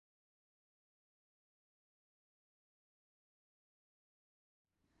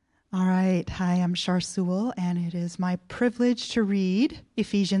All right. Hi, I'm Shar Sewell, and it is my privilege to read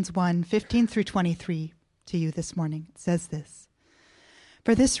Ephesians 1:15 through 23 to you this morning. It says this: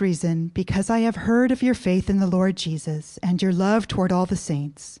 For this reason, because I have heard of your faith in the Lord Jesus and your love toward all the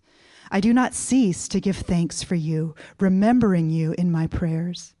saints, I do not cease to give thanks for you, remembering you in my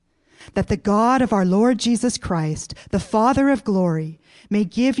prayers, that the God of our Lord Jesus Christ, the Father of glory, may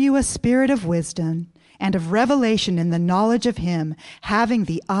give you a spirit of wisdom and of revelation in the knowledge of him, having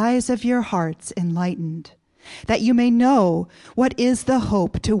the eyes of your hearts enlightened, that you may know what is the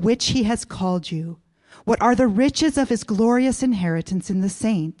hope to which he has called you, what are the riches of his glorious inheritance in the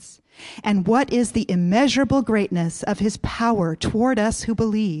saints, and what is the immeasurable greatness of his power toward us who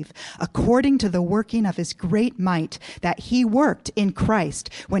believe, according to the working of his great might that he worked in Christ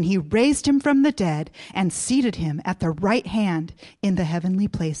when he raised him from the dead and seated him at the right hand in the heavenly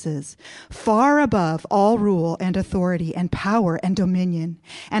places, far above all rule and authority and power and dominion,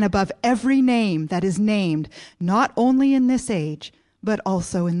 and above every name that is named, not only in this age, but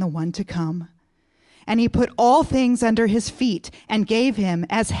also in the one to come. And he put all things under his feet and gave him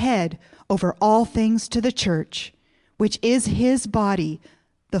as head over all things to the church, which is his body,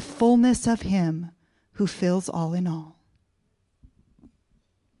 the fullness of him who fills all in all.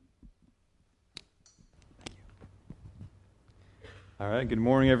 All right, good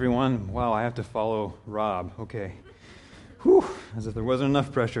morning, everyone. Wow, I have to follow Rob. Okay. Whew, as if there wasn't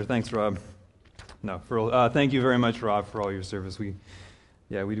enough pressure. Thanks, Rob. No, thank you very much, Rob, for all your service.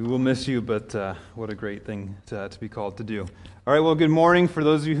 We'll miss you, but what a great thing to be called to do. All right, well, good morning. For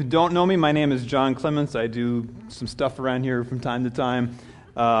those of you who don't know me, my name is John Clements. I do some stuff around here from time to time.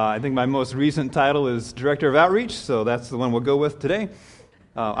 I think my most recent title is Director of Outreach, so that's the one we'll go with today.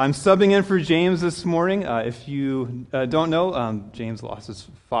 I'm subbing in for James this morning. If you don't know, James lost his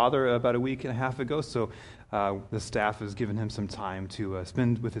father about a week and a half ago, so the staff has given him some time to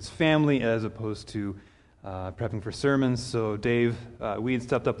spend with his family as opposed to prepping for sermons. So Dave, we had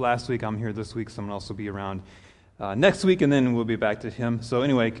stepped up last week. I'm here this week. Someone else will be around next week, and then we'll be back to him. So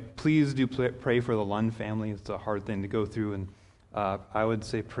anyway, please do pray for the Lund family. It's a hard thing to go through, and I would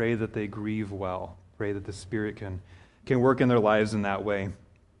say pray that they grieve well. Pray that the Spirit can work in their lives in that way.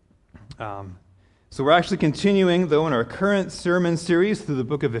 So we're actually continuing, though, in our current sermon series through the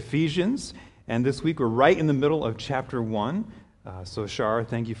book of Ephesians, and this week we're right in the middle of chapter 1. So Shar,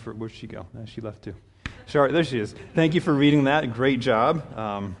 thank you for... Where'd she go? She left too. Sure, there she is. Thank you for reading that. Great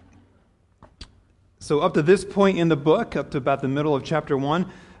job. So up to this point in the book, up to about the middle of chapter 1,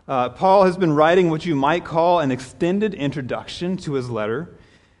 Paul has been writing what you might call an extended introduction to his letter.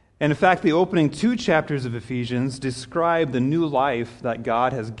 And in fact, the opening 2 chapters of Ephesians describe the new life that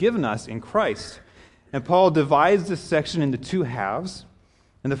God has given us in Christ. And Paul divides this section into 2 halves.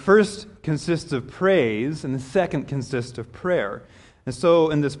 And the first consists of praise, and the second consists of prayer. And so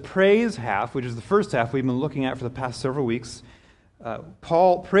in this praise half, which is the first half we've been looking at for the past several weeks,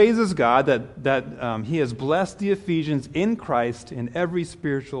 Paul praises God that he has blessed the Ephesians in Christ in every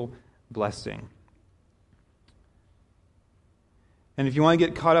spiritual blessing. And if you want to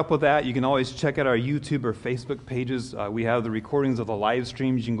get caught up with that, you can always check out our YouTube or Facebook pages. We have the recordings of the live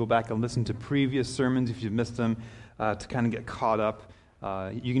streams. You can go back and listen to previous sermons if you've missed them to kind of get caught up.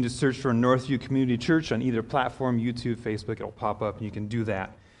 You can just search for Northview Community Church on either platform, YouTube, Facebook. It'll pop up, and you can do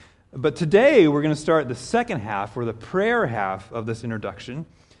that. But today, we're going to start the second half, or the prayer half of this introduction.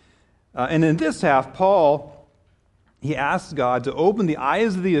 And in this half, Paul, he asks God to open the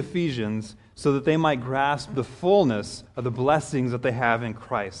eyes of the Ephesians so that they might grasp the fullness of the blessings that they have in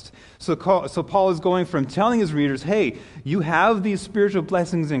Christ. So Paul is going from telling his readers, hey, you have these spiritual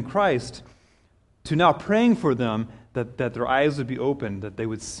blessings in Christ, to now praying for them that their eyes would be opened, that they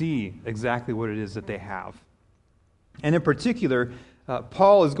would see exactly what it is that they have. And in particular,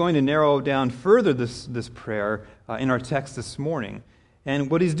 Paul is going to narrow down further this prayer in our text this morning. And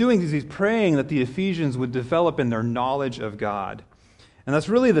what he's doing is he's praying that the Ephesians would develop in their knowledge of God. And that's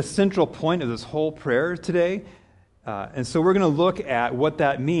really the central point of this whole prayer today. And so we're going to look at what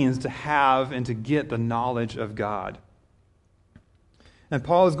that means to have and to get the knowledge of God. And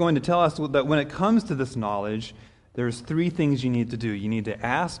Paul is going to tell us that when it comes to this knowledge, there's 3 things you need to do. You need to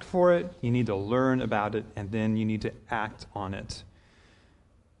ask for it, you need to learn about it, and then you need to act on it.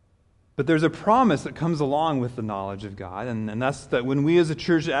 But there's a promise that comes along with the knowledge of God, and that's that when we as a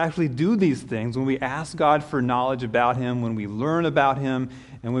church actually do these things, when we ask God for knowledge about Him, when we learn about Him,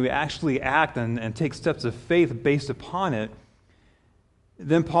 and when we actually act and take steps of faith based upon it,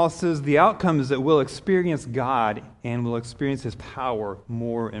 then Paul says the outcome is that we'll experience God and we'll experience His power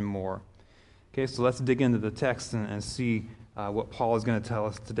more and more. Okay, so let's dig into the text and see what Paul is going to tell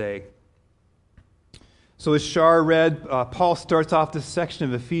us today. So as Shar read, Paul starts off this section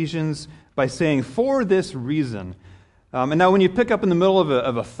of Ephesians by saying, for this reason. And now when you pick up in the middle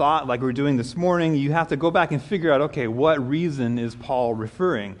of a thought like we're doing this morning, you have to go back and figure out, okay, what reason is Paul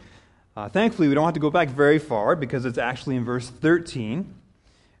referring? Thankfully, we don't have to go back very far because it's actually in verse 13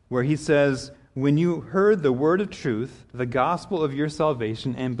 where he says, when you heard the word of truth, the gospel of your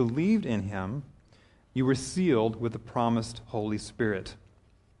salvation, and believed in him, you were sealed with the promised Holy Spirit.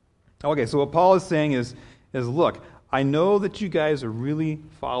 Okay, so what Paul is saying is look, I know that you guys are really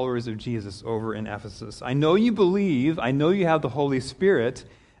followers of Jesus over in Ephesus. I know you believe, I know you have the Holy Spirit,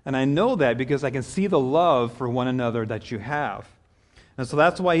 and I know that because I can see the love for one another that you have. And so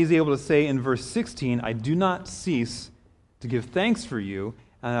that's why he's able to say in verse 16, I do not cease to give thanks for you,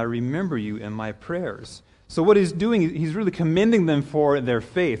 and I remember you in my prayers. So what he's doing, he's really commending them for their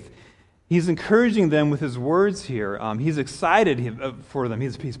faith. He's encouraging them with his words here. He's excited for them.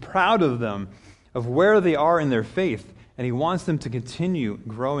 He's proud of them, of where they are in their faith, and he wants them to continue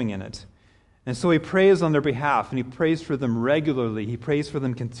growing in it. And so he prays on their behalf, and he prays for them regularly. He prays for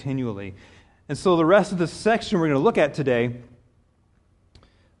them continually. And so the rest of the section we're going to look at today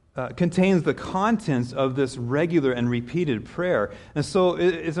contains the contents of this regular and repeated prayer. And so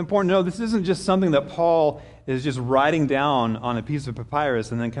it's important to know this isn't just something that Paul is just writing down on a piece of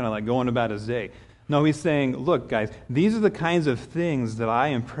papyrus and then kind of like going about his day. No, he's saying, look, guys, these are the kinds of things that I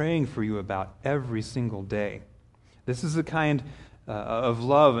am praying for you about every single day. This is the kind of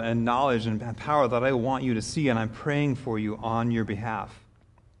love and knowledge and power that I want you to see, and I'm praying for you on your behalf.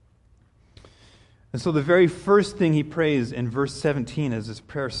 And so the very first thing he prays in verse 17 as this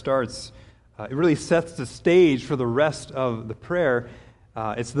prayer starts, it really sets the stage for the rest of the prayer.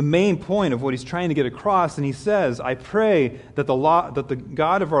 It's the main point of what he's trying to get across, and he says, I pray that the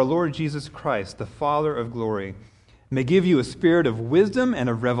God of our Lord Jesus Christ, the Father of glory, may give you a spirit of wisdom and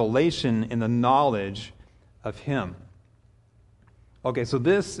of revelation in the knowledge of him. Okay, so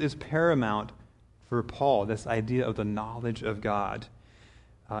this is paramount for Paul, this idea of the knowledge of God.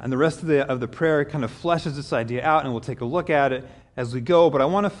 And the rest of the prayer kind of fleshes this idea out, and we'll take a look at it as we go. But I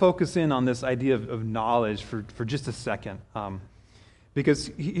want to focus in on this idea of knowledge for just a second. Because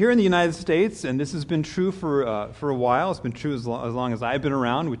here in the United States, and this has been true for a while, it's been true as long as I've been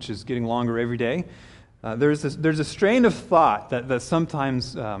around, which is getting longer every day, there's a strain of thought that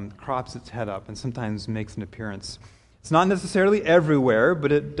sometimes crops its head up and sometimes makes an appearance. It's not necessarily everywhere,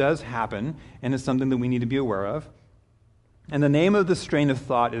 but it does happen, and it's something that we need to be aware of. And the name of the strain of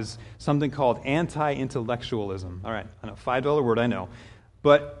thought is something called anti-intellectualism. All right, I know, $5 word, I know.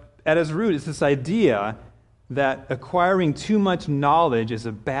 But at its root, it's this idea that acquiring too much knowledge is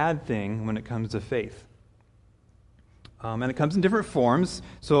a bad thing when it comes to faith. And it comes in different forms.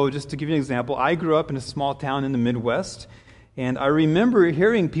 So just to give you an example, I grew up in a small town in the Midwest, and I remember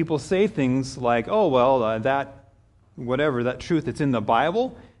hearing people say things like, oh, well, that truth, it's in the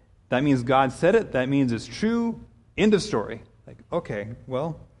Bible. That means God said it. That means it's true. End of story. Like, okay,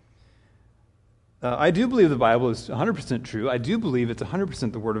 well, I do believe the Bible is 100% true. I do believe it's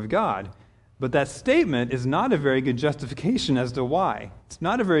 100% the Word of God. But that statement is not a very good justification as to why. It's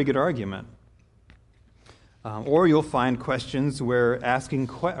not a very good argument. Or you'll find questions where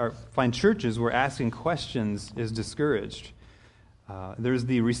find churches where asking questions is discouraged. There's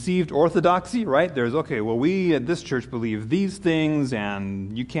the received orthodoxy, right? There's, okay, well, we at this church believe these things,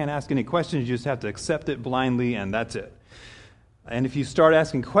 and you can't ask any questions. You just have to accept it blindly, and that's it. And if you start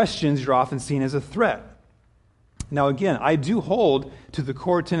asking questions, you're often seen as a threat. Now, again, I do hold to the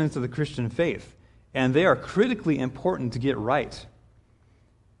core tenets of the Christian faith, and they are critically important to get right.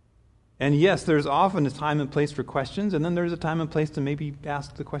 And yes, there's often a time and place for questions, and then there's a time and place to maybe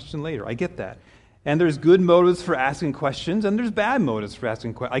ask the question later. I get that. And there's good motives for asking questions, and there's bad motives for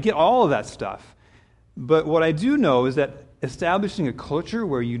asking questions. I get all of that stuff. But what I do know is that establishing a culture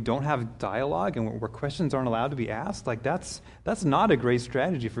where you don't have dialogue and where questions aren't allowed to be asked, like that's not a great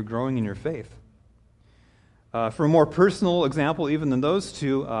strategy for growing in your faith. For a more personal example, even than those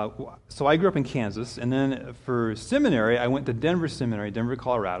two, so I grew up in Kansas, and then for seminary, I went to Denver Seminary, Denver,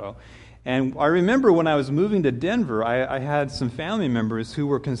 Colorado. And I remember when I was moving to Denver, I had some family members who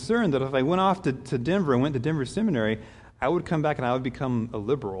were concerned that if I went off to Denver and went to Denver Seminary, I would come back and I would become a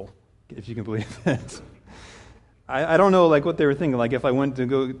liberal, if you can believe that. I don't know like what they were thinking. Like if I went to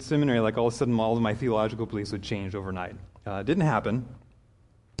go to seminary, like all of a sudden all of my theological beliefs would change overnight. It didn't happen,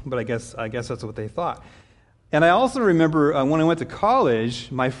 but I guess that's what they thought. And I also remember when I went to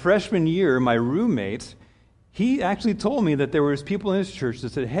college, my freshman year, my roommate, he actually told me that there was people in his church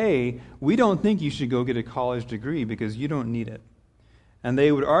that said, hey, we don't think you should go get a college degree because you don't need it. And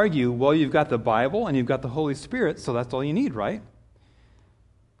they would argue, well, you've got the Bible and you've got the Holy Spirit, so that's all you need, right?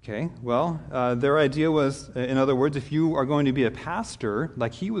 Okay, well, their idea was, in other words, if you are going to be a pastor,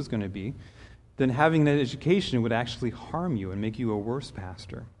 like he was going to be, then having that education would actually harm you and make you a worse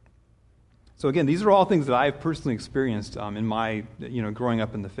pastor. So again, these are all things that I've personally experienced in my, growing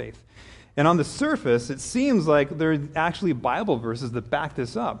up in the faith. And on the surface, it seems like there are actually Bible verses that back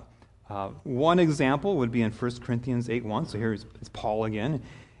this up. One example would be in 1 Corinthians 8:1. So here it's Paul again.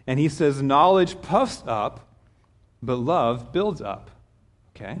 And he says, knowledge puffs up, but love builds up.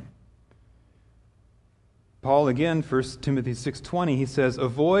 Okay? Paul again, 1 Timothy 6:20, he says,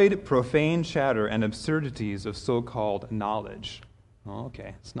 avoid profane chatter and absurdities of so-called knowledge. Oh,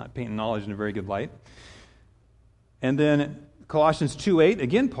 okay, it's not painting knowledge in a very good light. And then Colossians 2:8,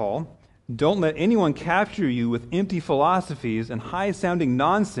 again Paul, don't let anyone capture you with empty philosophies and high-sounding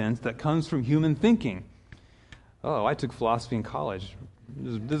nonsense that comes from human thinking. Oh, I took philosophy in college.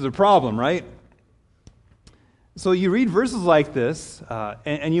 This is a problem, right? So you read verses like this,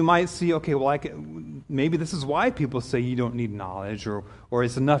 and you might see, okay, well, maybe this is why people say you don't need knowledge, or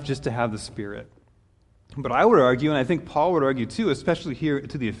it's enough just to have the Spirit. But I would argue, and I think Paul would argue too, especially here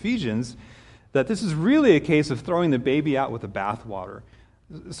to the Ephesians, that this is really a case of throwing the baby out with the bathwater.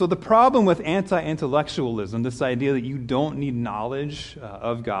 So the problem with anti-intellectualism, this idea that you don't need knowledge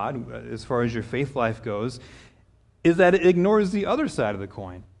of God as far as your faith life goes, is that it ignores the other side of the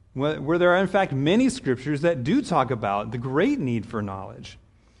coin, where there are in fact many scriptures that do talk about the great need for knowledge.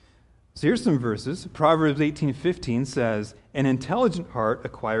 So here's some verses. Proverbs 18:15 says, an intelligent heart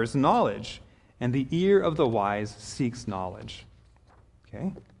acquires knowledge, and the ear of the wise seeks knowledge.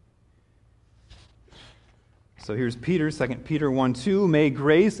 Okay? So here's Peter, 2 Peter 1:2, may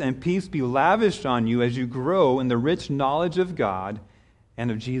grace and peace be lavished on you as you grow in the rich knowledge of God and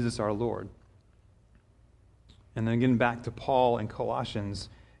of Jesus our Lord. And then again back to Paul in Colossians,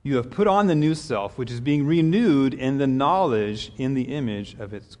 you have put on the new self, which is being renewed in the knowledge in the image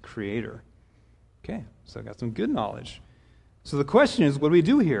of its creator. Okay, so I got some good knowledge. So the question is, what do we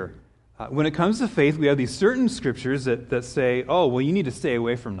do here? When it comes to faith, we have these certain scriptures that say, oh, well, you need to stay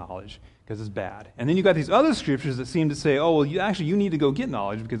away from knowledge because it's bad. And then you got these other scriptures that seem to say, oh, well, you need to go get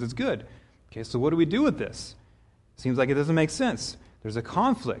knowledge because it's good. Okay, so what do we do with this? Seems like it doesn't make sense. There's a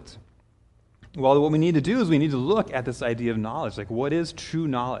conflict. Well, what we need to do is we need to look at this idea of knowledge. Like, what is true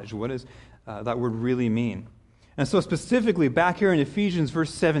knowledge? What does that word really mean? And so specifically, back here in Ephesians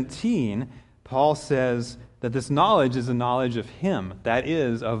verse 17, Paul says that this knowledge is a knowledge of Him, that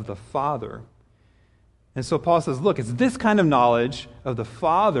is, of the Father. And so Paul says, look, it's this kind of knowledge of the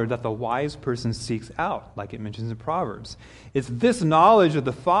Father that the wise person seeks out, like it mentions in Proverbs. It's this knowledge of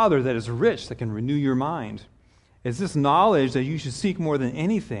the Father that is rich, that can renew your mind. It's this knowledge that you should seek more than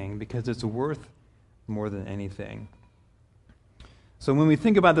anything because it's worth more than anything. So when we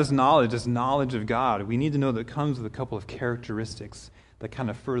think about this knowledge of God, we need to know that it comes with a couple of characteristics that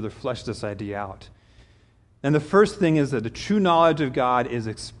kind of further flesh this idea out. And the first thing is that the true knowledge of God is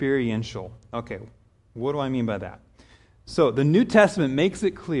experiential. Okay, what do I mean by that? So the New Testament makes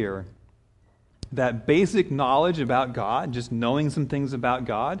it clear that basic knowledge about God, just knowing some things about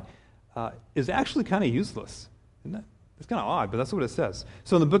God, is actually kind of useless. Isn't it? It's kind of odd, but that's what it says.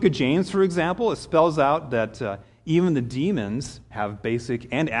 So in the book of James, for example, it spells out that even the demons have basic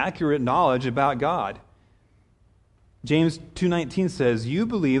and accurate knowledge about God. James 2:19 says, you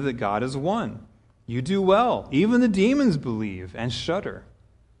believe that God is one. You do well. Even the demons believe and shudder.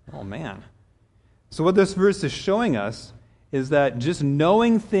 Oh, man. So what this verse is showing us is that just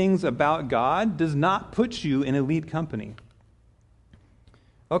knowing things about God does not put you in elite company.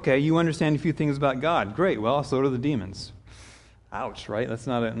 Okay, you understand a few things about God. Great. Well, so do the demons. Ouch, right? That's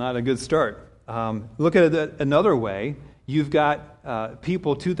not a good start. Look at it another way. You've got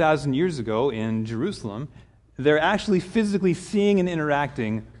people 2,000 years ago in Jerusalem. They're actually physically seeing and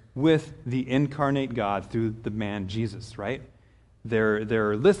interacting with the incarnate God through the man Jesus, right?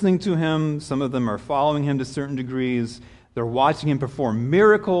 They're listening to him. Some of them are following him to certain degrees. They're watching him perform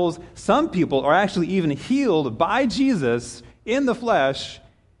miracles. Some people are actually even healed by Jesus in the flesh,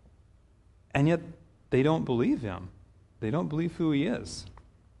 and yet they don't believe him. They don't believe who he is.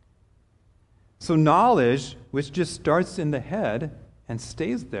 So knowledge, which just starts in the head and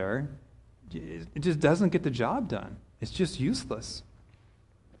stays there, it just doesn't get the job done. It's just useless.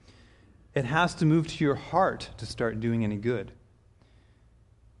 It has to move to your heart to start doing any good.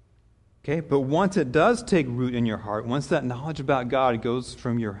 Okay, but once it does take root in your heart, once that knowledge about God goes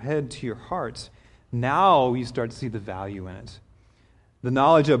from your head to your heart, now you start to see the value in it. The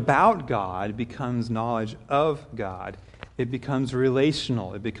knowledge about God becomes knowledge of God. It becomes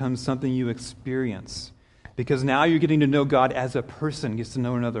relational. It becomes something you experience. Because now you're getting to know God as a person, gets to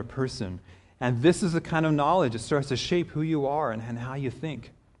know another person. And this is the kind of knowledge that starts to shape who you are and how you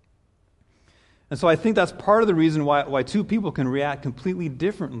think. And so I think that's part of the reason why two people can react completely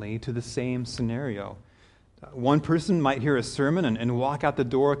differently to the same scenario. One person might hear a sermon and walk out the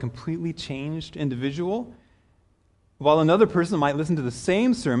door a completely changed individual, while another person might listen to the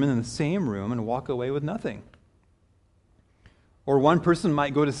same sermon in the same room and walk away with nothing. Or one person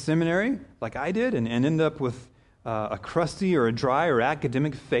might go to seminary, like I did, and end up with a crusty or a dry or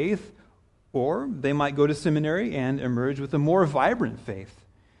academic faith, or they might go to seminary and emerge with a more vibrant faith.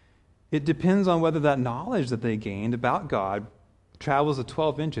 It depends on whether that knowledge that they gained about God travels the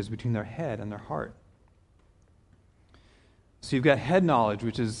 12 inches between their head and their heart. So you've got head knowledge,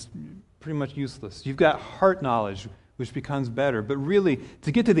 which is pretty much useless. You've got heart knowledge, which becomes better. But really,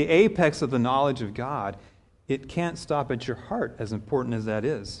 to get to the apex of the knowledge of God, it can't stop at your heart, as important as that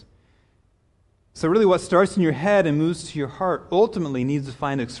is. So really what starts in your head and moves to your heart ultimately needs to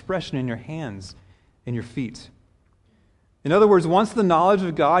find expression in your hands and your feet. In other words, once the knowledge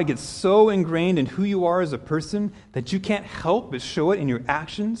of God gets so ingrained in who you are as a person that you can't help but show it in your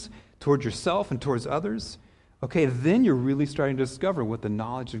actions towards yourself and towards others, okay, then you're really starting to discover what the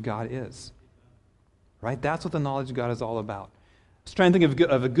knowledge of God is. Right? That's what the knowledge of God is all about. I was trying to think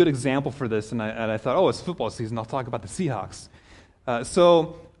of a good example for this, and I thought, oh, it's football season, I'll talk about the Seahawks.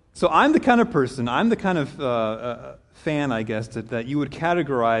 So I'm the kind of person, I'm the kind of fan, I guess, that you would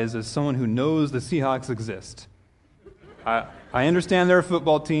categorize as someone who knows the Seahawks exist. I understand they're a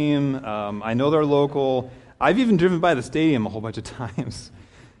football team. I know they're local. I've even driven by the stadium a whole bunch of times.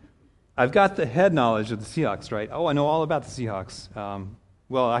 I've got the head knowledge of the Seahawks, right? Oh, I know all about the Seahawks.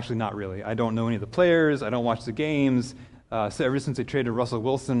 Well, actually, not really. I don't know any of the players. I don't watch the games. So ever since they traded Russell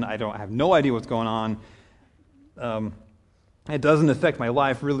Wilson, I have no idea what's going on. It doesn't affect my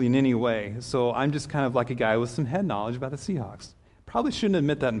life really in any way. So I'm just kind of like a guy with some head knowledge about the Seahawks. Probably shouldn't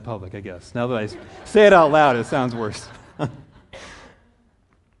admit that in public, I guess. Now that I say it out loud, it sounds worse.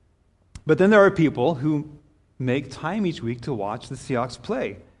 But then there are people who make time each week to watch the Seahawks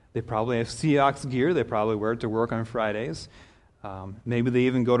play. They probably have Seahawks gear. They probably wear it to work on Fridays. Maybe they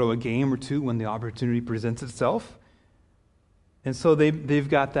even go to a game or two when the opportunity presents itself. And so they've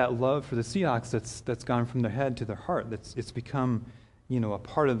got that love for the Seahawks that's gone from their head to their heart. It's become, a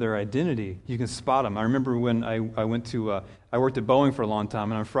part of their identity. You can spot them. I remember when I worked at Boeing for a long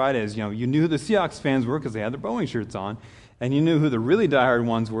time, and on Fridays, you knew who the Seahawks fans were because they had their Boeing shirts on, and you knew who the really diehard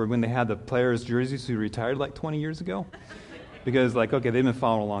ones were when they had the players' jerseys who retired like 20 years ago, because okay, they've been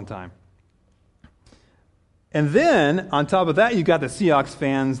following a long time. And then, on top of that, you've got the Seahawks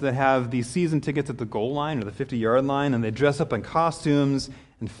fans that have the season tickets at the goal line or the 50-yard line, and they dress up in costumes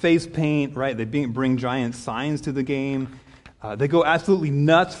and face paint, right? They bring giant signs to the game. They go absolutely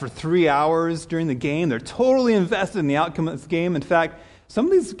nuts for 3 hours during the game. They're totally invested in the outcome of this game. In fact, some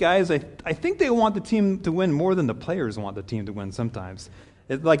of these guys, I think they want the team to win more than the players want the team to win sometimes.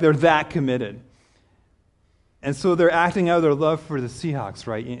 It's like they're that committed. And so they're acting out of their love for the Seahawks,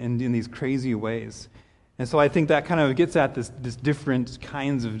 right, in these crazy ways. And so I think that kind of gets at this different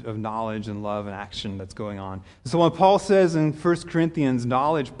kinds of knowledge and love and action that's going on. So when Paul says in 1 Corinthians,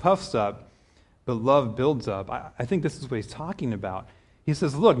 knowledge puffs up, but love builds up, I think this is what he's talking about. He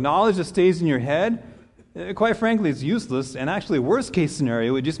says, look, knowledge that stays in your head, quite frankly, it's useless. And actually, worst case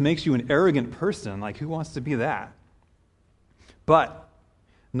scenario, it just makes you an arrogant person. Like, who wants to be that? But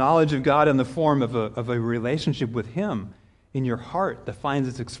knowledge of God in the form of a relationship with him, in your heart, that finds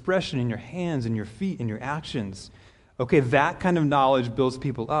its expression in your hands, in your feet, in your actions. Okay, that kind of knowledge builds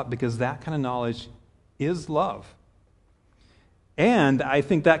people up because that kind of knowledge is love. And I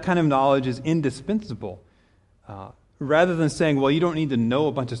think that kind of knowledge is indispensable. Rather than saying, well, you don't need to know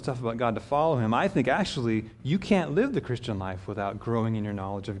a bunch of stuff about God to follow him, I think actually you can't live the Christian life without growing in your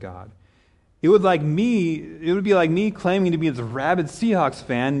knowledge of God. It would be like me claiming to be this rabid Seahawks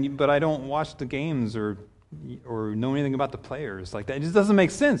fan, but I don't watch the games or know anything about the players. Like that, it just doesn't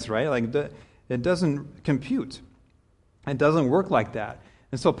make sense, right? Like it doesn't compute. It doesn't work like that.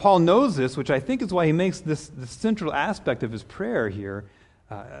 And so Paul knows this, which I think is why he makes the central aspect of his prayer here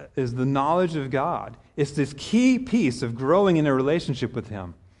is the knowledge of God. It's this key piece of growing in a relationship with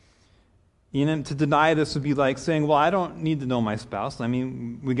him. To deny this would be like saying, well, I don't need to know my spouse. I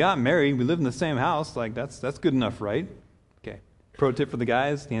mean, we got married, we live in the same house. Like that's good enough, right? Okay. Pro tip for the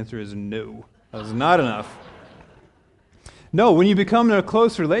guys, the answer is no. That was not enough. No, when you become in a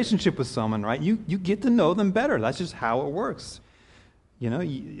close relationship with someone, right, you get to know them better. That's just how it works.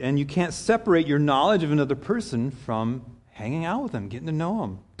 And you can't separate your knowledge of another person from hanging out with them, getting to know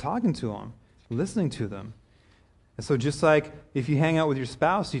them, talking to them, listening to them. And so just like if you hang out with your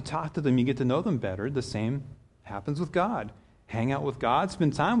spouse, you talk to them, you get to know them better, the same happens with God. Hang out with God,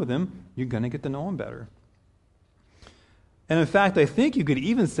 spend time with him, you're going to get to know him better. And in fact, I think you could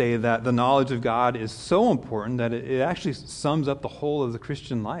even say that the knowledge of God is so important that it actually sums up the whole of the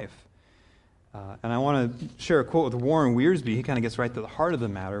Christian life. And I want to share a quote with Warren Wiersbe. He kind of gets right to the heart of the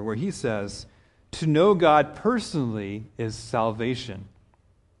matter, where he says, "To know God personally is salvation.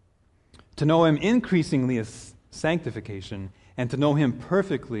 To know Him increasingly is sanctification, and to know Him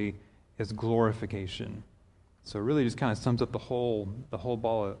perfectly is glorification." So it really just kind of sums up the whole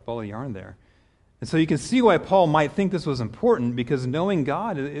ball of yarn there. And so you can see why Paul might think this was important, because knowing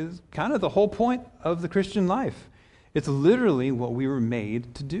God is kind of the whole point of the Christian life. It's literally what we were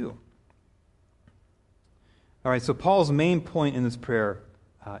made to do. All right, so Paul's main point in this prayer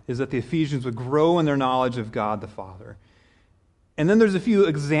is that the Ephesians would grow in their knowledge of God the Father. And then there's a few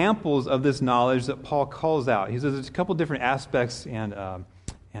examples of this knowledge that Paul calls out. He says there's a couple different aspects and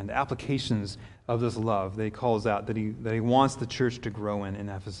applications of this love that he calls out, that he wants the church to grow in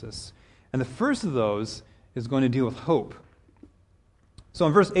Ephesus. And the first of those is going to deal with hope. So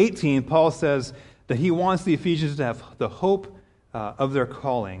in verse 18, Paul says that he wants the Ephesians to have the hope of their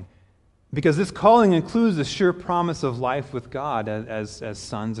calling, because this calling includes the sure promise of life with God as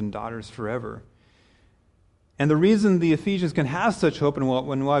sons and daughters forever. And the reason the Ephesians can have such hope, and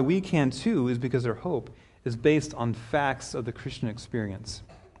why we can too, is because their hope is based on facts of the Christian experience.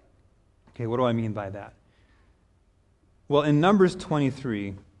 Okay, what do I mean by that? Well, in Numbers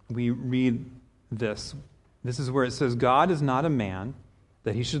 23, we read this. This is where it says, "God is not a man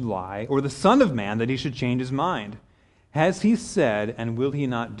that he should lie, or the son of man that he should change his mind. Has he said, and will he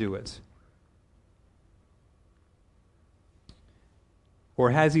not do it?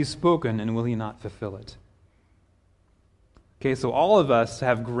 Or has he spoken, and will he not fulfill it?" Okay, so all of us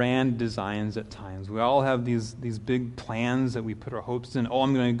have grand designs at times. We all have these big plans that we put our hopes in. Oh,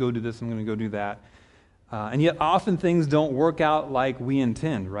 I'm going to go do this, I'm going to go do that. And yet often things don't work out like we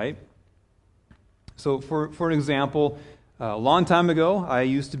intend, right? So for an example, a long time ago, I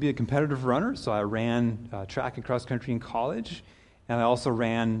used to be a competitive runner, so I ran track and cross country in college, and I also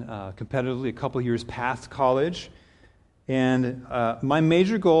ran competitively a couple years past college. And my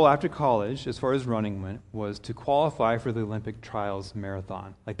major goal after college, as far as running went, was to qualify for the Olympic Trials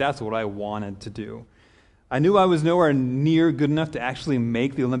Marathon. Like, that's what I wanted to do. I knew I was nowhere near good enough to actually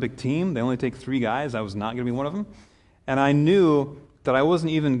make the Olympic team. They only take 3 guys. I was not going to be one of them. And I knew that I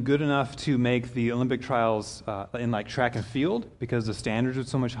wasn't even good enough to make the Olympic trials in like track and field, because the standards were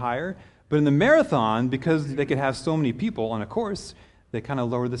so much higher. But in the marathon, because they could have so many people on a course, they kind of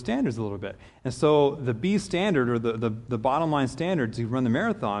lowered the standards a little bit. And so the B standard, or the bottom line standard to run the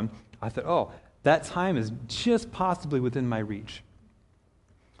marathon, I thought, oh, that time is just possibly within my reach.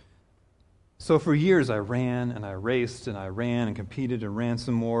 So for years I ran and I raced and I ran and competed and ran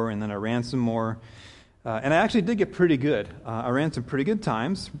some more, and then I ran some more. And I actually did get pretty good. I ran some pretty good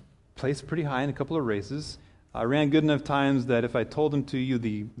times, placed pretty high in a couple of races. I ran good enough times that if I told them to you,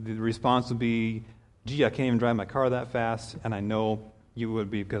 the response would be, "Gee, I can't even drive my car that fast," and I know you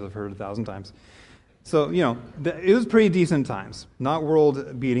would be, because I've heard it 1,000 times. So, it was pretty decent times. Not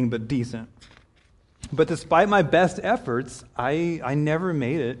world-beating, but decent. But despite my best efforts, I never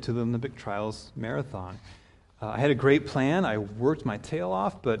made it to the Olympic Trials Marathon. I had a great plan. I worked my tail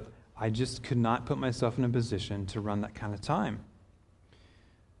off, but I just could not put myself in a position to run that kind of time.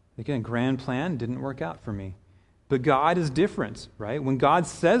 Again, grand plan didn't work out for me. But God is different, right? When God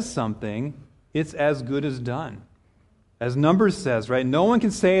says something, it's as good as done. As Numbers says, right, no one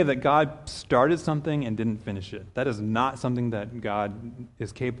can say that God started something and didn't finish it. That is not something that God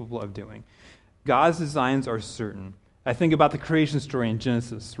is capable of doing. God's designs are certain. I think about the creation story in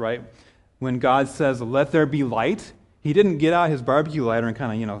Genesis, right? When God says, "Let there be light," he didn't get out his barbecue lighter and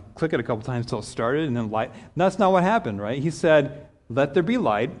kind of, click it a couple times until it started and then light. That's not what happened, right? He said, "Let there be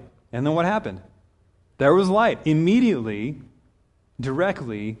light," and then what happened? There was light. Immediately,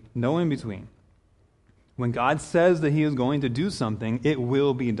 directly, no in between. When God says that he is going to do something, it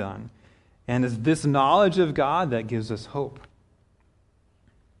will be done. And it's this knowledge of God that gives us hope.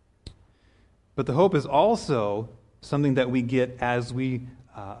 But the hope is also something that we get as we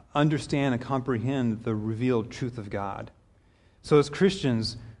understand and comprehend the revealed truth of God. So as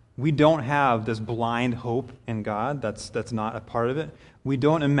Christians, we don't have this blind hope in God. That's not a part of it. We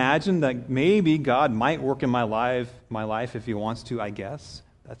don't imagine that maybe God might work in my life if he wants to, I guess.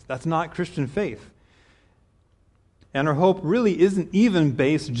 That's not Christian faith. And our hope really isn't even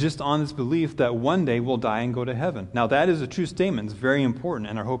based just on this belief that one day we'll die and go to heaven. Now, that is a true statement. It's very important,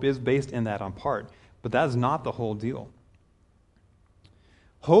 and our hope is based in that on part. But that is not the whole deal.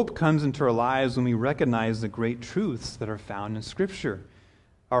 Hope comes into our lives when we recognize the great truths that are found in Scripture.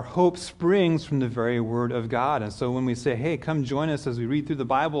 Our hope springs from the very Word of God. And so when we say, "Hey, come join us as we read through the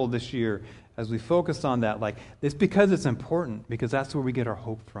Bible this year," as we focus on that, like, it's because it's important, because that's where we get our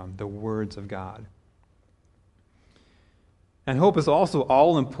hope from, the words of God. And hope is also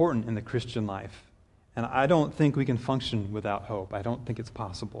all important in the Christian life. And I don't think we can function without hope. I don't think it's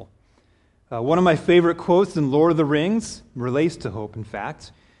possible. One of my favorite quotes in Lord of the Rings relates to hope, in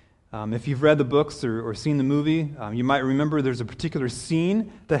fact. If you've read the books or seen the movie, you might remember there's a particular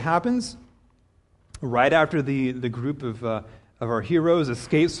scene that happens right after the group of our heroes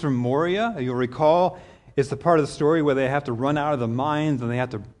escapes from Moria. You'll recall it's the part of the story where they have to run out of the mines and they have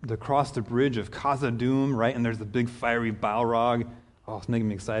to cross the bridge of Khazad-dûm, right? And there's the big fiery Balrog. Oh, it's making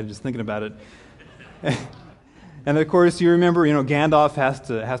me excited just thinking about it. And of course, you remember, Gandalf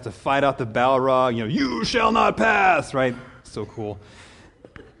has to fight out the Balrog. You shall not pass, right? So cool.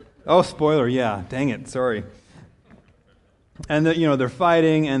 Oh, spoiler, yeah. Dang it, sorry. And they're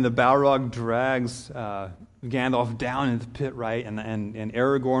fighting, and the Balrog drags Gandalf down into the pit, right? And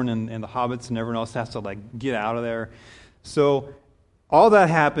Aragorn and the hobbits and everyone else has to get out of there. So all that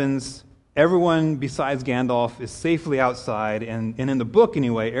happens. Everyone besides Gandalf is safely outside, and in the book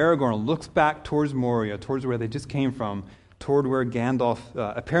anyway, Aragorn looks back towards Moria, towards where they just came from, toward where Gandalf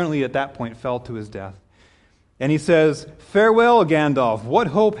apparently at that point fell to his death. And he says, "Farewell, Gandalf, what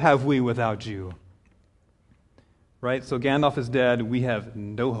hope have we without you?" Right? So Gandalf is dead. We have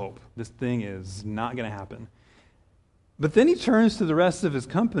no hope. This thing is not going to happen. But then he turns to the rest of his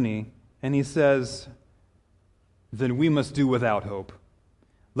company and he says, "Then we must do without hope.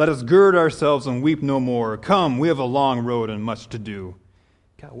 Let us gird ourselves and weep no more. Come, we have a long road and much to do."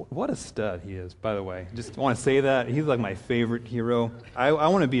 God, what a stud he is, by the way. Just want to say that. He's like my favorite hero. I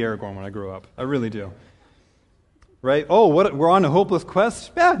want to be Aragorn when I grow up. I really do. Right? Oh, we're on a hopeless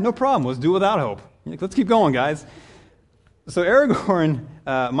quest? Yeah, no problem. Let's do without hope. Let's keep going, guys. So Aragorn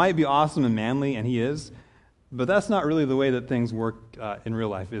might be awesome and manly, and he is, but that's not really the way that things work in real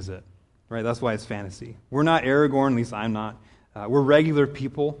life, is it? Right? That's why it's fantasy. We're not Aragorn, at least I'm not. We're regular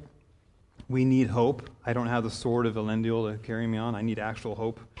people. We need hope. I don't have the sword of Elendil to carry me on. I need actual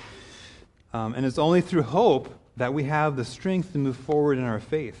hope. And it's only through hope that we have the strength to move forward in our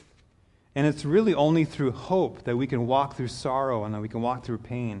faith. And it's really only through hope that we can walk through sorrow and that we can walk through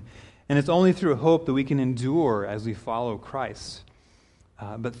pain. And it's only through hope that we can endure as we follow Christ.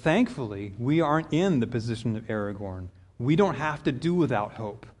 But thankfully, we aren't in the position of Aragorn. We don't have to do without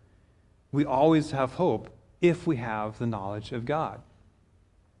hope. We always have hope if we have the knowledge of God.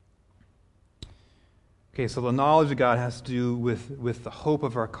 Okay, so the knowledge of God has to do with the hope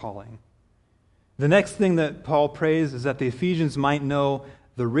of our calling. The next thing that Paul prays is that the Ephesians might know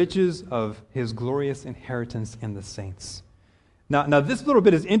the riches of his glorious inheritance in the saints. Now this little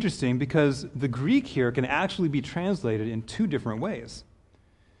bit is interesting because the Greek here can actually be translated in two different ways.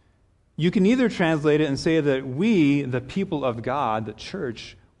 You can either translate it and say that we, the people of God, the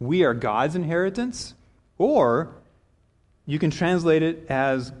church, we are God's inheritance, or you can translate it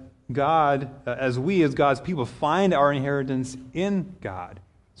as God, as we as God's people find our inheritance in God.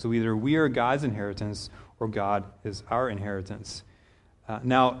 So either we are God's inheritance or God is our inheritance.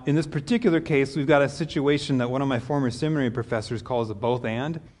 Now, in this particular case, we've got a situation that one of my former seminary professors calls a both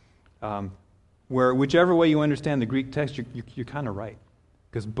and, where whichever way you understand the Greek text, you're kind of right,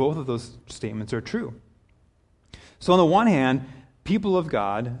 because both of those statements are true. So on the one hand, people of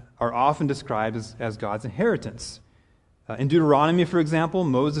God are often described as God's inheritance. In Deuteronomy, for example,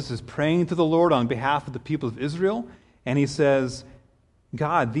 Moses is praying to the Lord on behalf of the people of Israel, and he says,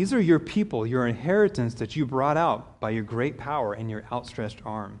 "God, these are your people, your inheritance that you brought out by your great power and your outstretched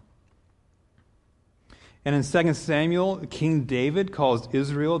arm." And in 2 Samuel, King David calls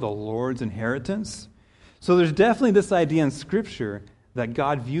Israel the Lord's inheritance. So there's definitely this idea in Scripture that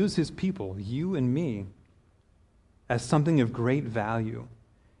God views his people, you and me, as something of great value.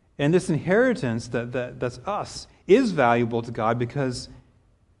 And this inheritance that's us is valuable to God because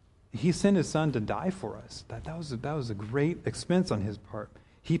he sent his son to die for us. That was a great expense on his part.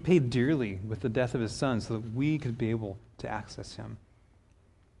 He paid dearly with the death of his son so that we could be able to access him.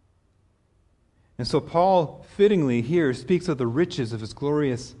 And so Paul fittingly here speaks of the riches of his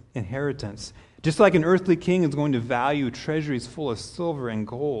glorious inheritance. Just like an earthly king is going to value treasuries full of silver and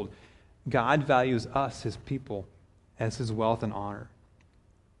gold, God values us, his people, as his wealth and honor.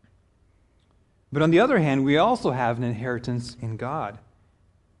 But on the other hand, we also have an inheritance in God.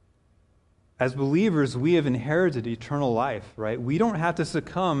 As believers, we have inherited eternal life, right? We don't have to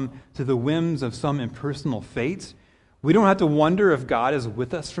succumb to the whims of some impersonal fate. We don't have to wonder if God is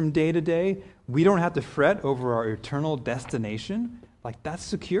with us from day to day. We don't have to fret over our eternal destination. That's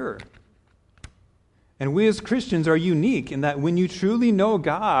secure. And we as Christians are unique in that when you truly know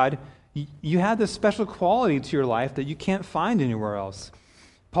God, you have this special quality to your life that you can't find anywhere else.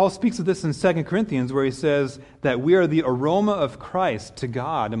 Paul speaks of this in 2 Corinthians, where he says that we are the aroma of Christ to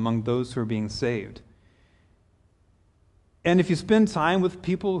God among those who are being saved. And if you spend time with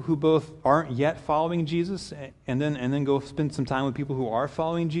people who both aren't yet following Jesus and then go spend some time with people who are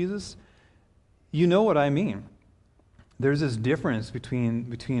following Jesus, you know what I mean. There's this difference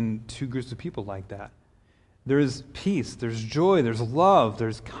between two groups of people like that. There's peace, there's joy, there's love,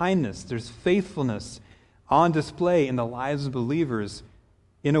 there's kindness, there's faithfulness on display in the lives of believers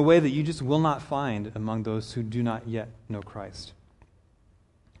in a way that you just will not find among those who do not yet know Christ.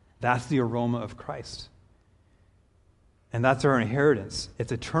 That's the aroma of Christ. And that's our inheritance.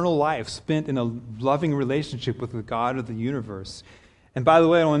 It's eternal life spent in a loving relationship with the God of the universe. And by the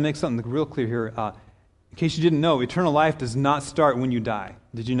way, I want to make something real clear here. In case you didn't know, eternal life does not start when you die.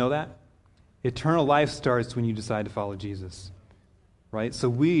 Did you know that? Eternal life starts when you decide to follow Jesus. Right?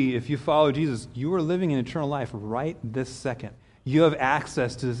 So if you follow Jesus, you are living in eternal life right this second. You have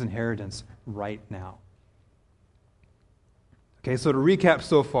access to this inheritance right now. Okay, so to recap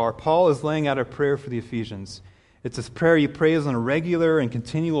so far, Paul is laying out a prayer for the Ephesians. It's a prayer he prays on a regular and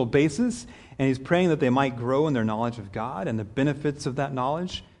continual basis, and he's praying that they might grow in their knowledge of God and the benefits of that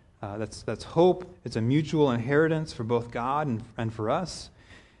knowledge. That's hope. It's a mutual inheritance for both God and for us.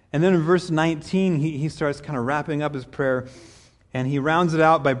 And then in verse 19, he starts kind of wrapping up his prayer, and he rounds it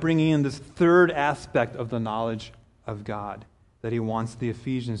out by bringing in this third aspect of the knowledge of God that he wants the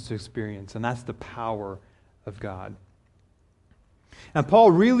Ephesians to experience, and that's the power of God. And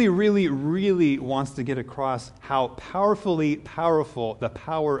Paul really, really, really wants to get across how powerfully powerful the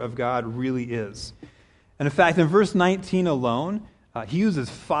power of God really is. And in fact, in verse 19 alone, he uses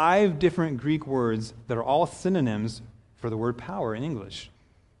 5 different Greek words that are all synonyms for the word power in English.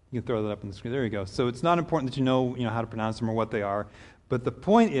 You can throw that up on the screen. There you go. So it's not important that you know how to pronounce them or what they are. But the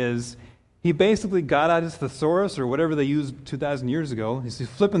point is, he basically got out his thesaurus or whatever they used 2,000 years ago. He's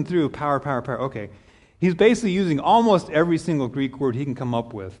flipping through power, power, power. Okay. He's basically using almost every single Greek word he can come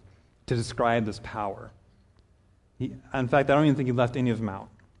up with to describe this power. In fact, I don't even think he left any of them out.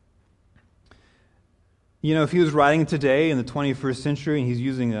 If he was writing today in the 21st century and he's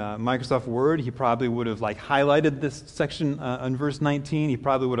using Microsoft Word, he probably would have highlighted this section in verse 19. He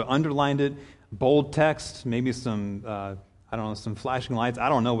probably would have underlined it, bold text, maybe some flashing lights. I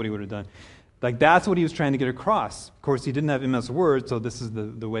don't know what he would have done. That's what he was trying to get across. Of course, he didn't have MS Word, so this is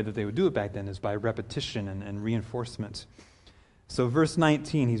the way that they would do it back then, is by repetition and reinforcement. So verse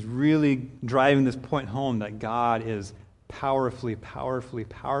 19, he's really driving this point home that God is powerfully, powerfully,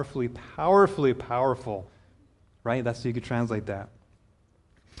 powerfully, powerfully powerful. Right? That's how you could translate that.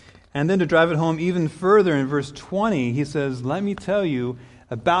 And then to drive it home even further, in verse 20, he says, let me tell you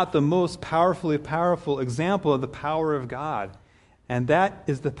about the most powerfully powerful example of the power of God. And that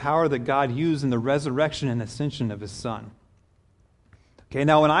is the power that God used in the resurrection and ascension of his Son. Okay,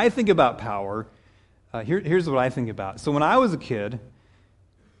 now when I think about power, here's what I think about. So when I was a kid,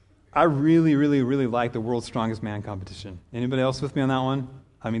 I really, really, really liked the World's Strongest Man competition. Anybody else with me on that one?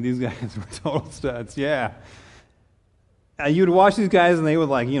 I mean, these guys were total studs, yeah. You would watch these guys and they would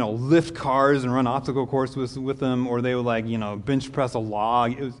lift cars and run obstacle courses with them, or they would bench press a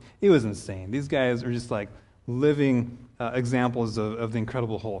log. It was insane. These guys are just living examples of the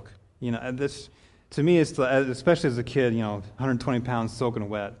Incredible Hulk. This, to me, it's especially as a kid, 120 pounds soaking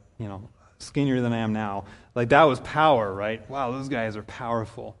wet, skinnier than I am now. That was power, right? Wow, those guys are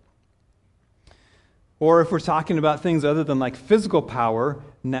powerful. Or if we're talking about things other than physical power,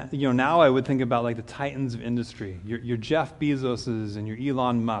 now I would think about the titans of industry, your Jeff Bezoses and your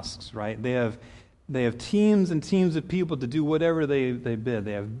Elon Musks, right? They have teams and teams of people to do whatever they bid.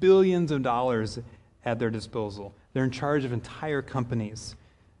 They have billions of dollars at their disposal. They're in charge of entire companies.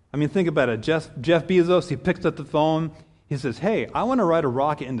 I mean, think about it. Jeff Bezos, he picks up the phone. He says, hey, I want to ride a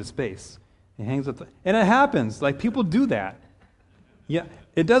rocket into space. He hangs up and it happens. People do that. Yeah,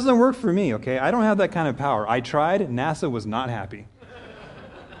 it doesn't work for me, okay? I don't have that kind of power. I tried. NASA was not happy.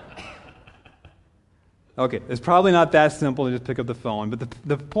 Okay, it's probably not that simple to just pick up the phone. But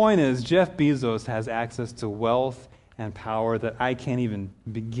the point is, Jeff Bezos has access to wealth and power that I can't even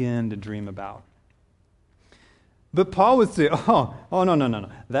begin to dream about. But Paul would say, oh, no.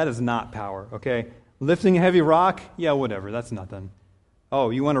 That is not power, okay? Lifting a heavy rock? Yeah, whatever. That's nothing.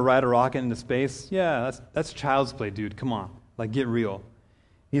 Oh, you want to ride a rocket into space? Yeah, that's child's play, dude. Come on. Get real.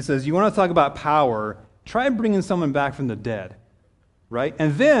 He says, you want to talk about power? Try bringing someone back from the dead, right?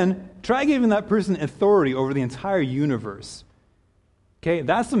 And then try giving that person authority over the entire universe. Okay,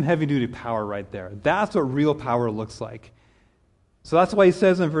 that's some heavy-duty power right there. That's what real power looks like. So that's why he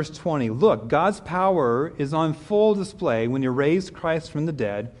says in verse 20, look, God's power is on full display when he raised Christ from the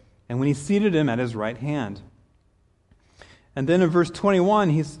dead and when he seated him at his right hand. And then in verse 21,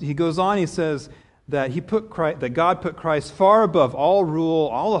 he goes on, he says that that God put Christ far above all rule,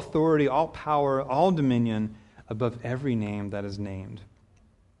 all authority, all power, all dominion, above every name that is named.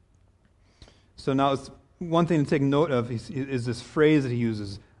 So now it's one thing to take note of is this phrase that he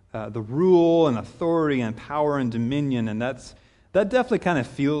uses, the rule and authority and power and dominion, and that definitely kind of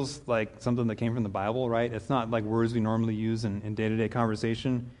feels like something that came from the Bible, right? It's not like words we normally use in day-to-day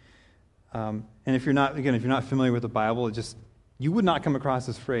conversation. And if you're not familiar with the Bible, you would not come across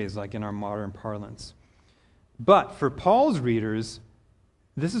this phrase like in our modern parlance. But for Paul's readers,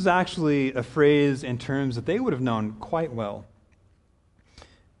 this is actually a phrase in terms that they would have known quite well.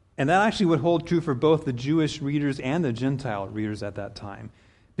 And that actually would hold true for both the Jewish readers and the Gentile readers at that time.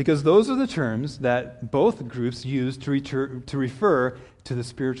 Because those are the terms that both groups used to refer to the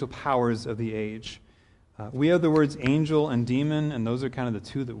spiritual powers of the age. We have the words angel and demon, and those are kind of the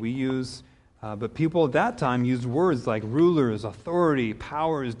two that we use. But people at that time used words like rulers, authority,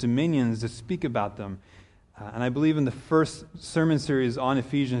 powers, dominions to speak about them. And I believe in the first sermon series on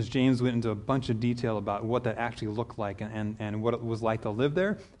Ephesians, James went into a bunch of detail about what that actually looked like and what it was like to live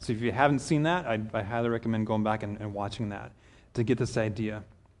there. So if you haven't seen that, I highly recommend going back and watching that to get this idea.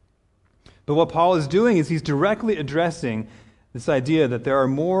 But what Paul is doing is he's directly addressing this idea that there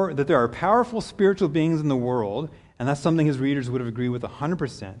are powerful spiritual beings in the world, and that's something his readers would have agreed with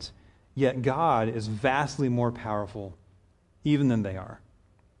 100%. Yet God is vastly more powerful even than they are.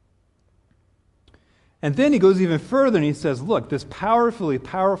 And then he goes even further and he says, look, this powerfully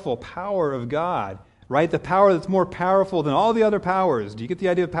powerful power of God, right? The power that's more powerful than all the other powers, do you get the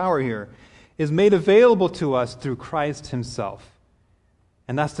idea of power here? Is made available to us through Christ himself.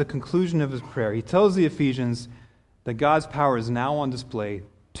 And that's the conclusion of his prayer. He tells the Ephesians that God's power is now on display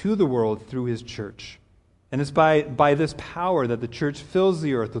to the world through his church. And it's by this power that the church fills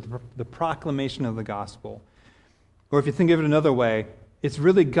the earth with the proclamation of the gospel. Or if you think of it another way, it's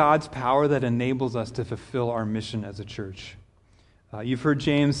really God's power that enables us to fulfill our mission as a church. You've heard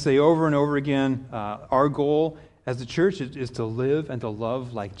James say over and over again, our goal as a church is to live and to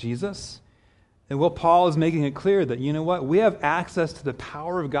love like Jesus. And what Paul is making it clear that, you know what, we have access to the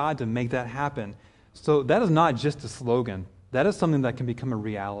power of God to make that happen. So that is not just a slogan. That is something that can become a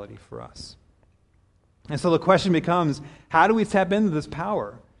reality for us. And so the question becomes, how do we tap into this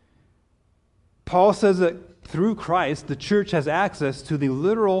power? Paul says that through Christ, the church has access to the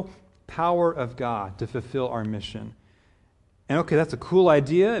literal power of God to fulfill our mission. And okay, that's a cool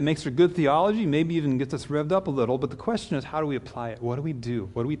idea. It makes for good theology, maybe even gets us revved up a little. But the question is, how do we apply it? What do we do?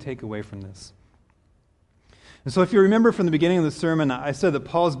 What do we take away from this? And so if you remember from the beginning of the sermon, I said that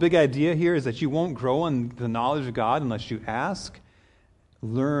Paul's big idea here is that you won't grow in the knowledge of God unless you ask,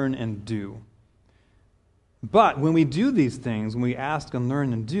 learn, and do. But when we do these things, when we ask and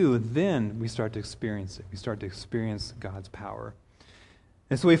learn and do, then we start to experience it. We start to experience God's power.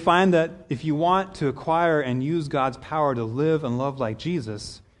 And so we find that if you want to acquire and use God's power to live and love like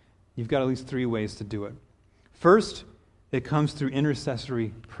Jesus, you've got at least 3 ways to do it. First, it comes through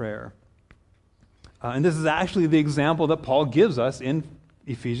intercessory prayer. And this is actually the example that Paul gives us in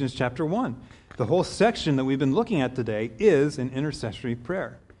Ephesians chapter 1. The whole section that we've been looking at today is an intercessory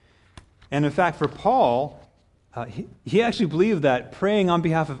prayer. And in fact, for Paul, he actually believed that praying on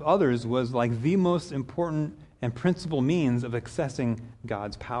behalf of others was like the most important and principal means of accessing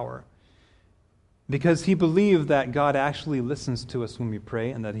God's power. Because he believed that God actually listens to us when we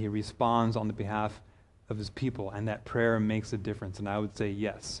pray and that he responds on the behalf of his people, and that prayer makes a difference. And I would say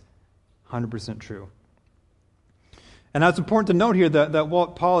yes, 100% true. And now it's important to note here that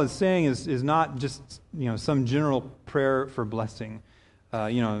what Paul is saying is not just some general prayer for blessing.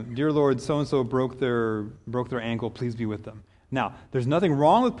 Dear Lord, so-and-so broke their ankle, please be with them. Now, there's nothing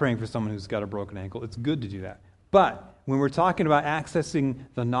wrong with praying for someone who's got a broken ankle. It's good to do that. But when we're talking about accessing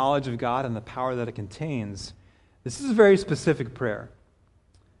the knowledge of God and the power that it contains, this is a very specific prayer.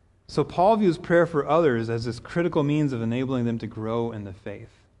 So Paul views prayer for others as this critical means of enabling them to grow in the faith.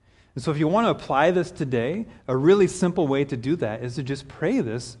 And so if you want to apply this today, a really simple way to do that is to just pray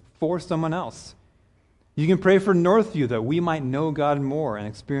this for someone else. You can pray for Northview that we might know God more and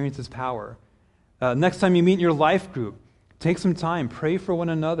experience his power. Next time you meet in your life group, take some time, pray for one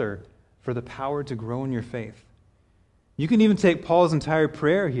another for the power to grow in your faith. You can even take Paul's entire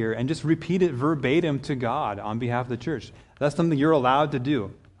prayer here and just repeat it verbatim to God on behalf of the church. That's something you're allowed to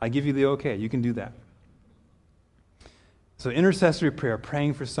do. I give you the okay. You can do that. So intercessory prayer,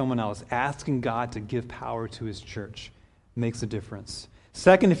 praying for someone else, asking God to give power to his church makes a difference.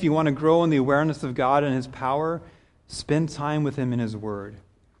 Second, if you want to grow in the awareness of God and his power, spend time with him in his word.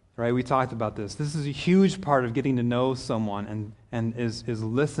 Right? We talked about this. This is a huge part of getting to know someone and is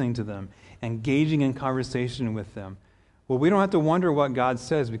listening to them, engaging in conversation with them. Well, we don't have to wonder what God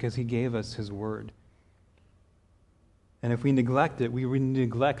says because he gave us his word. And if we neglect it, we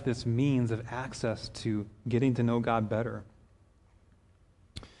neglect this means of access to getting to know God better.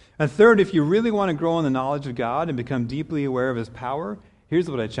 And third, if you really want to grow in the knowledge of God and become deeply aware of his power, here's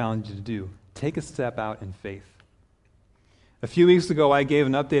what I challenge you to do. Take a step out in faith. A few weeks ago, I gave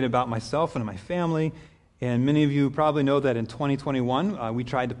an update about myself and my family, and many of you probably know that in 2021, we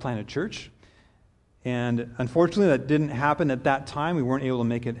tried to plant a church. And unfortunately, that didn't happen at that time. We weren't able to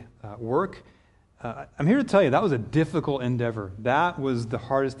make it work. I'm here to tell you, that was a difficult endeavor. That was the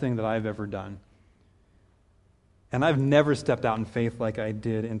hardest thing that I've ever done. And I've never stepped out in faith like I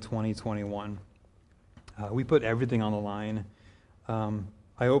did in 2021. We put everything on the line.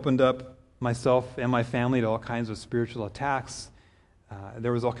 I opened up myself and my family to all kinds of spiritual attacks.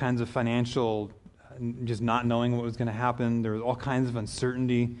 There was all kinds of financial, just not knowing what was going to happen. There was all kinds of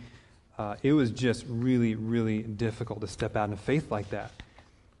uncertainty. It was just really, really difficult to step out in faith like that.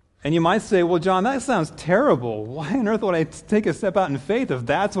 And you might say, well, John, that sounds terrible. Why on earth would I take a step out in faith if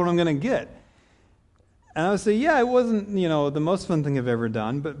that's what I'm going to get? And I would say, yeah, it wasn't, the most fun thing I've ever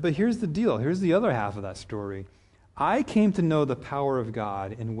done, but here's the deal. Here's the other half of that story. I came to know the power of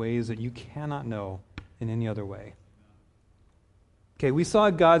God in ways that you cannot know in any other way. Okay, we saw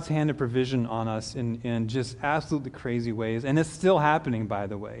God's hand of provision on us in just absolutely crazy ways, and it's still happening, by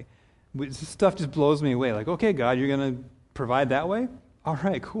the way. Stuff just blows me away. Like, okay, God, you're going to provide that way? All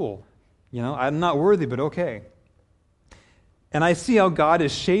right, cool. I'm not worthy, but okay. And I see how God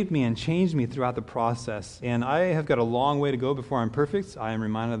has shaped me and changed me throughout the process. And I have got a long way to go before I'm perfect. I am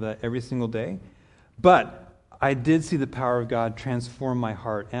reminded of that every single day. But I did see the power of God transform my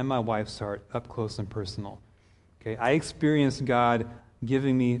heart and my wife's heart up close and personal. Okay, I experienced God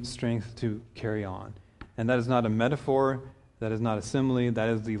giving me strength to carry on. And that is not a metaphor. That is not a simile. That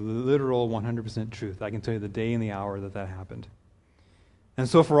is the literal 100% truth. I can tell you the day and the hour that happened. And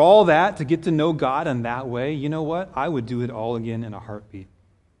so for all that, to get to know God in that way, you know what? I would do it all again in a heartbeat.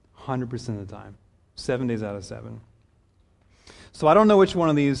 100% of the time. 7 days out of 7. So I don't know which one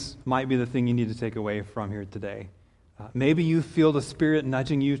of these might be the thing you need to take away from here today. Maybe you feel the Spirit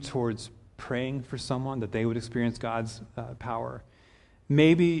nudging you towards praying for someone that they would experience God's power.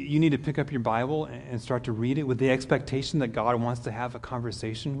 Maybe you need to pick up your Bible and start to read it with the expectation that God wants to have a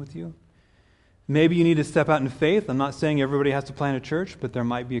conversation with you. Maybe you need to step out in faith. I'm not saying everybody has to plant a church, but there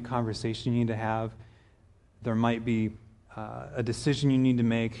might be a conversation you need to have. There might be a decision you need to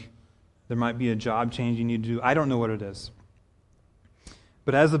make. There might be a job change you need to do. I don't know what it is.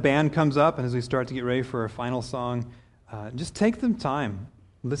 But as the band comes up and as we start to get ready for our final song, just take some time.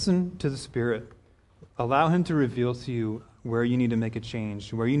 Listen to the Spirit. Allow him to reveal to you where you need to make a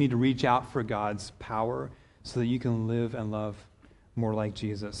change, where you need to reach out for God's power so that you can live and love more like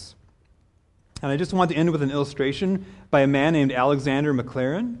Jesus. And I just want to end with an illustration by a man named Alexander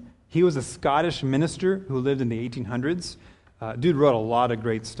MacLaren. He was a Scottish minister who lived in the 1800s. Dude wrote a lot of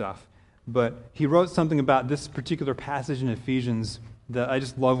great stuff. But he wrote something about this particular passage in Ephesians that I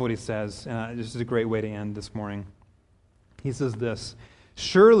just love what he says, and this is a great way to end this morning. He says this,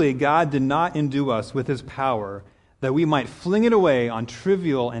 "Surely God did not endue us with his power that we might fling it away on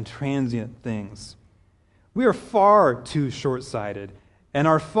trivial and transient things. We are far too short-sighted. And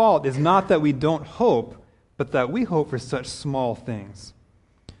our fault is not that we don't hope, but that we hope for such small things.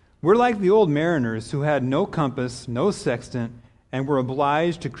 We're like the old mariners who had no compass, no sextant, and were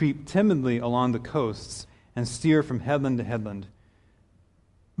obliged to creep timidly along the coasts and steer from headland to headland.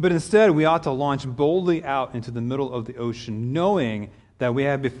 But instead, we ought to launch boldly out into the middle of the ocean, knowing that we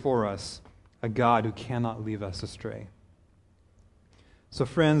have before us a God who cannot leave us astray." So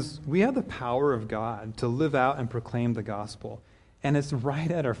friends, we have the power of God to live out and proclaim the gospel. And it's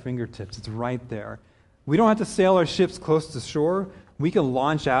right at our fingertips. It's right there. We don't have to sail our ships close to shore. We can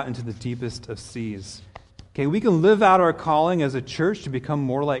launch out into the deepest of seas. Okay, we can live out our calling as a church to become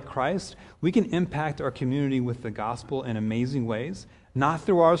more like Christ. We can impact our community with the gospel in amazing ways, not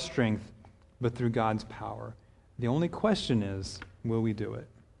through our strength, but through God's power. The only question is, will we do it?